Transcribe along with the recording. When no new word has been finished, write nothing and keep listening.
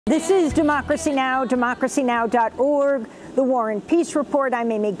This is Democracy Now!, democracynow.org, the War and Peace Report. I'm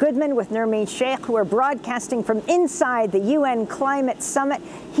Amy Goodman with Nermeen Sheikh. We're broadcasting from inside the UN Climate Summit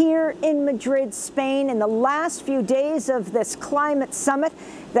here in Madrid, Spain, in the last few days of this climate summit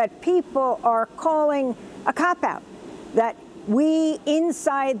that people are calling a cop-out, that we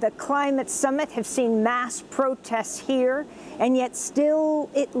inside the climate summit have seen mass protests here, and yet still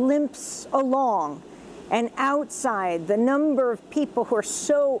it limps along. And outside, the number of people who are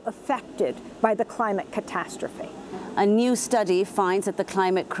so affected by the climate catastrophe. A new study finds that the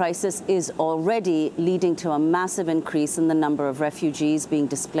climate crisis is already leading to a massive increase in the number of refugees being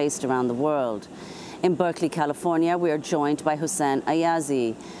displaced around the world. In Berkeley, California, we are joined by Hossein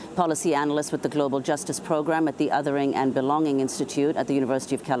Ayazi, policy analyst with the Global Justice Program at the Othering and Belonging Institute at the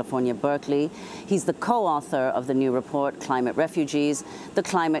University of California, Berkeley. He's the co-author of the new report, Climate Refugees, the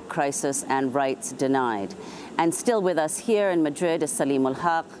Climate Crisis and Rights Denied. And still with us here in Madrid is Saleemul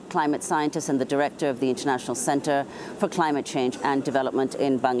Huq, climate scientist and the director of the International Center for Climate Change and Development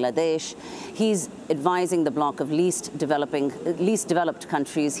in Bangladesh. He's advising the bloc of least developed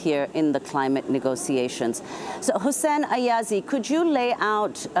countries here in the climate negotiations. So Hossein Ayazi, could you lay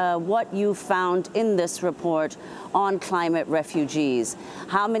out what you found in this report on climate refugees?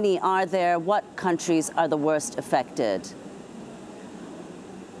 How many are there? What countries are the worst affected?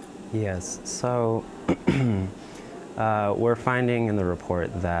 Yes, so we're finding in the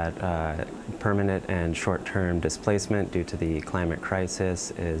report that permanent and short-term displacement due to the climate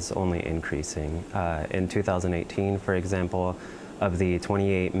crisis is only increasing. In 2018, for example, of the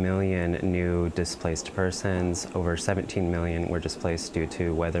 28 million new displaced persons, over 17 million were displaced due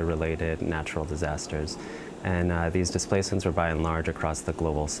to weather-related natural disasters. And these displacements are by and large across the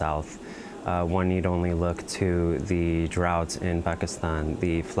global south. One need only look to the droughts in Pakistan,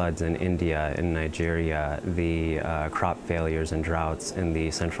 the floods in India, in Nigeria, the crop failures and droughts in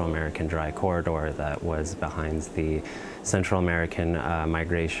the Central American dry corridor that was behind the Central American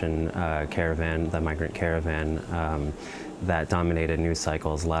migration caravan, the migrant caravan that dominated news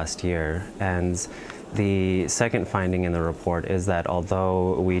cycles last year. And the second finding in the report is that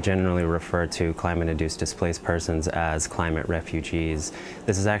although we generally refer to climate-induced displaced persons as climate refugees,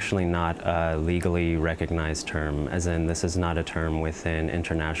 this is actually not a legally recognized term, as in this is not a term within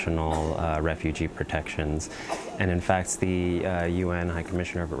international refugee protections. And in fact, the UN High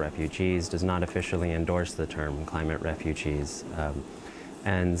Commissioner for Refugees does not officially endorse the term climate refugees.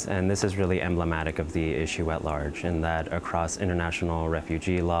 And this is really emblematic of the issue at large, in that across international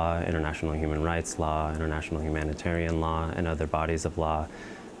refugee law, international human rights law, international humanitarian law, and other bodies of law,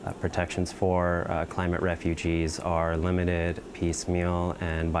 protections for climate refugees are limited, piecemeal,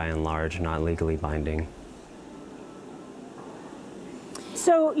 and by and large not legally binding.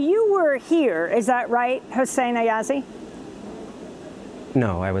 So you were here, is that right, Hossein Ayazi?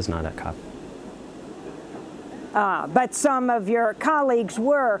 No, I was not at COP. But some of your colleagues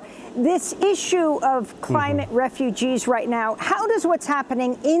were. This issue of climate refugees right now, how does what's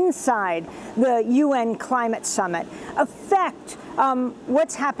happening inside the UN Climate Summit affect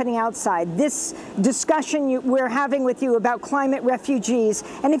what's happening outside? This discussion we're having with you about climate refugees,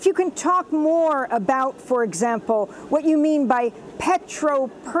 and if you can talk more about, for example, what you mean by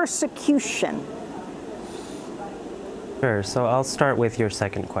petro-persecution. Sure. So I'll start with your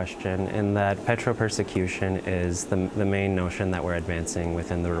second question, in that petro-persecution is the main notion that we're advancing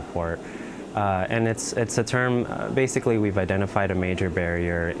within the report. And it's a term, basically we've identified a major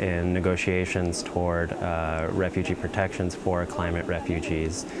barrier in negotiations toward refugee protections for climate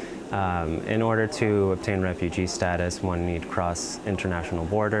refugees. In order to obtain refugee status, one need cross international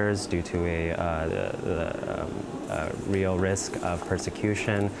borders due to a real risk of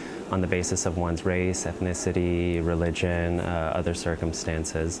persecution on the basis of one's race, ethnicity, religion, other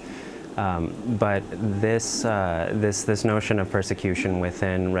circumstances. But this notion of persecution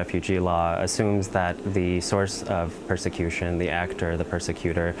within refugee law assumes that the source of persecution, the actor, the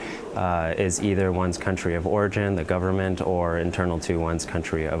persecutor, is either one's country of origin, the government, or internal to one's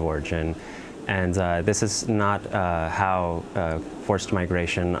country of origin. And this is not how forced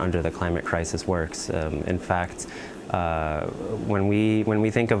migration under the climate crisis works. In fact, when we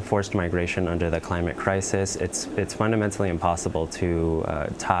think of forced migration under the climate crisis, it's fundamentally impossible to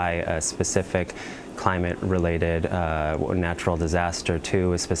tie a specific climate-related natural disaster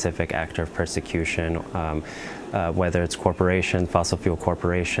to a specific act of persecution. whether it's fossil fuel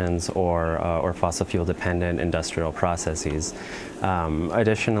corporations, or fossil fuel dependent industrial processes.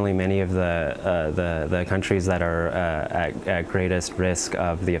 Additionally, many of the countries that are at greatest risk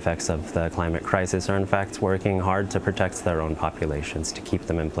of the effects of the climate crisis are in fact working hard to protect their own populations, to keep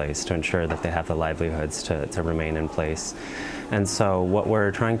them in place, to ensure that they have the livelihoods to remain in place. And so what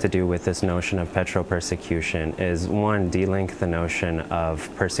we're trying to do with this notion of petro-persecution is, one, de-link the notion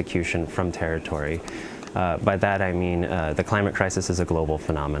of persecution from territory. By that I mean the climate crisis is a global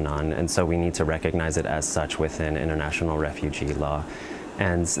phenomenon, and so we need to recognize it as such within international refugee law.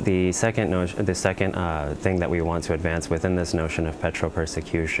 And the second thing that we want to advance within this notion of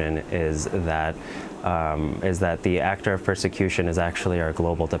petro-persecution is that the actor of persecution is actually our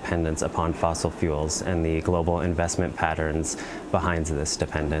global dependence upon fossil fuels and the global investment patterns behind this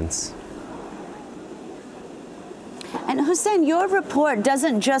dependence. And Hossein, your report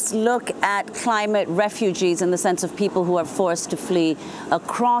doesn't just look at climate refugees in the sense of people who are forced to flee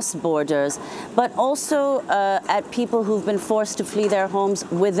across borders, but also at people who've been forced to flee their homes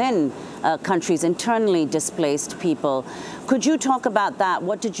within countries, internally displaced people. Could you talk about that?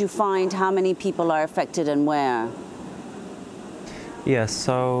 What did you find? How many people are affected and where? Yes,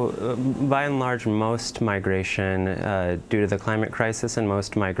 so by and large, most migration due to the climate crisis and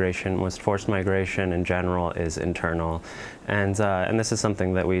most forced migration in general is internal. And this is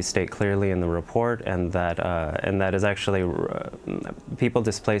something that we state clearly in the report, and that is actually people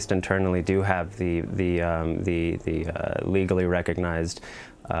displaced internally do have the legally recognized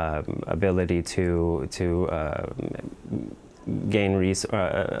ability to gain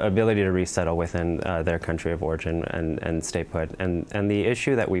ability to resettle within their country of origin and stay put. And the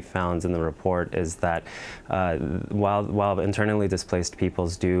issue that we found in the report is that while internally displaced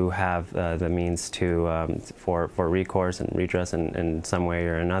peoples do have the means to for recourse and redress in some way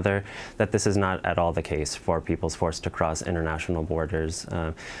or another, that this is not at all the case for peoples forced to cross international borders.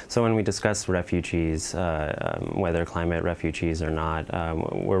 So when we discuss refugees, whether climate refugees or not,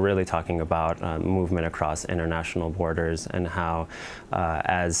 we're really talking about movement across international borders, and how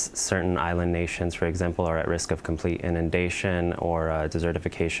as certain island nations, for example, are at risk of complete inundation, or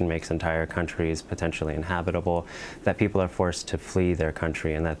desertification makes entire countries potentially inhabitable, that people are forced to flee their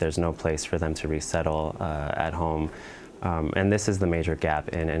country and that there's no place for them to resettle at home. And this is the major gap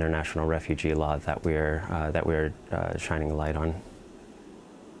in international refugee law that we're shining a light on.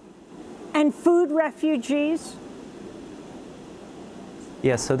 And food refugees?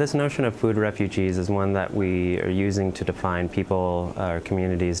 Yes, so this notion of food refugees is one that we are using to define people or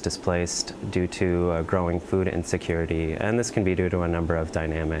communities displaced due to growing food insecurity. And this can be due to a number of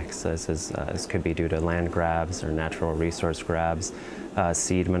dynamics. This could be due to land grabs or natural resource grabs,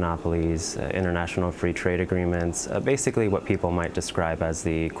 seed monopolies, international free trade agreements, basically what people might describe as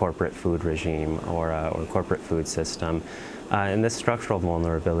the corporate food regime or corporate food system. And this structural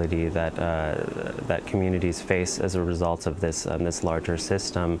vulnerability that communities face as a result of this larger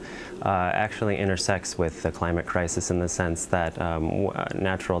system actually intersects with the climate crisis, in the sense that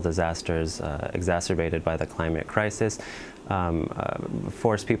natural disasters exacerbated by the climate crisis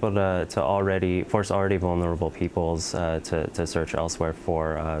force people force already vulnerable peoples to search elsewhere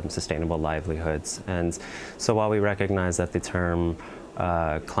for sustainable livelihoods. And so while we recognize that the term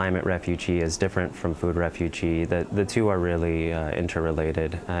climate refugee is different from food refugee, the two are really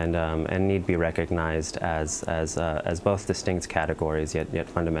interrelated and need to be recognized as both distinct categories, yet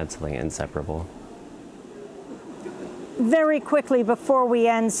fundamentally inseparable. Very quickly before we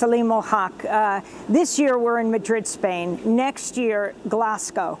end, Saleemul Huq, this year we're in Madrid, Spain. Next year,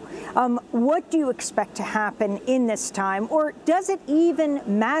 Glasgow. What do you expect to happen in this time? Or does it even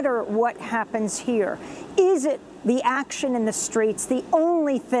matter what happens here? Is it the action in the streets the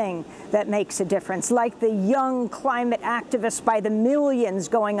only thing that makes a difference, like the young climate activists by the millions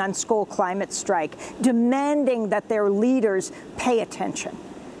going on school climate strike, demanding that their leaders pay attention?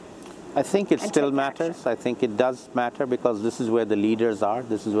 I think it still matters. I think it does matter, because this is where the leaders are.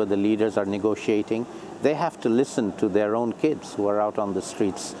 This is where the leaders are negotiating. They have to listen to their own kids who are out on the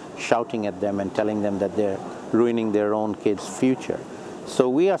streets shouting at them and telling them that they're ruining their own kids' future. So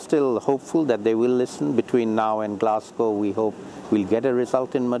we are still hopeful that they will listen. Between now and Glasgow, we hope we'll get a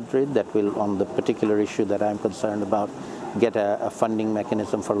result in Madrid that will, on the particular issue that I'm concerned about, get a funding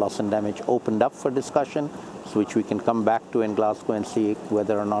mechanism for loss and damage opened up for discussion, which we can come back to in Glasgow and see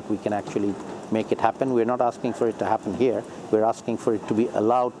whether or not we can actually make it happen. We're not asking for it to happen here. We're asking for it to be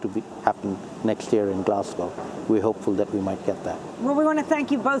allowed to happen next year in Glasgow. we're hopeful that we might get that. Well, we want to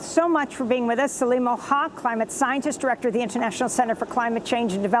thank you both so much for being with us. Saleemul Huq, climate scientist, director of the International Center for Climate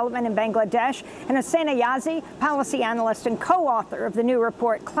Change and Development in Bangladesh, and Hossein Ayazi, policy analyst and co-author of the new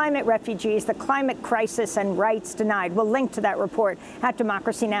report, Climate Refugees, the Climate Crisis and Rights Denied. We'll link to that report at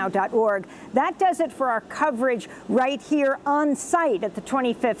democracynow.org. That does it for our coverage right here on site at the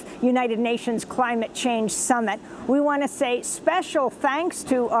 25th United Nations Climate Change Summit. We want to say special thanks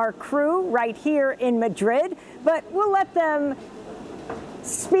to our crew right here in Madrid, but we'll let them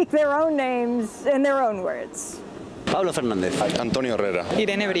speak their own names in their own words. Pablo Fernández. Antonio Herrera.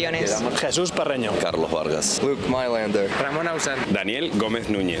 Irene Briones. Jesús Parreño. Carlos Vargas. Luke Mylander. Ramón Ausán. Daniel Gómez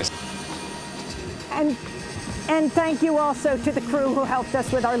Núñez. And thank you also to the crew who helped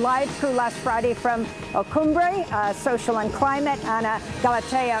us with our live crew last Friday from El Cumbre, Social and Climate, Ana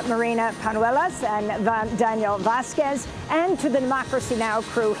Galatea Marina Panuelas and Daniel Vasquez, and to the Democracy Now!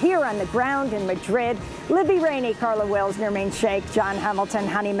 Crew here on the ground in Madrid, Libby Rainey, Carla Wills, Nermeen Sheikh, John Hamilton,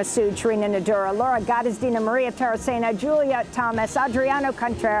 Hani Massoud, Sharina Nadura, Laura Gottesdina, Maria Taracena, Julia Thomas, Adriano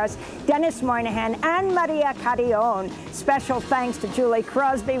Contreras, Dennis Moynihan, and Maria Carrion. Special thanks to Julie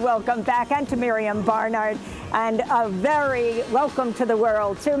Crosby, welcome back, and to Miriam Barnard. And a very welcome to the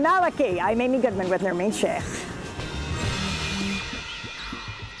world to Maliki. I'm Amy Goodman with Nermeen Sheikh.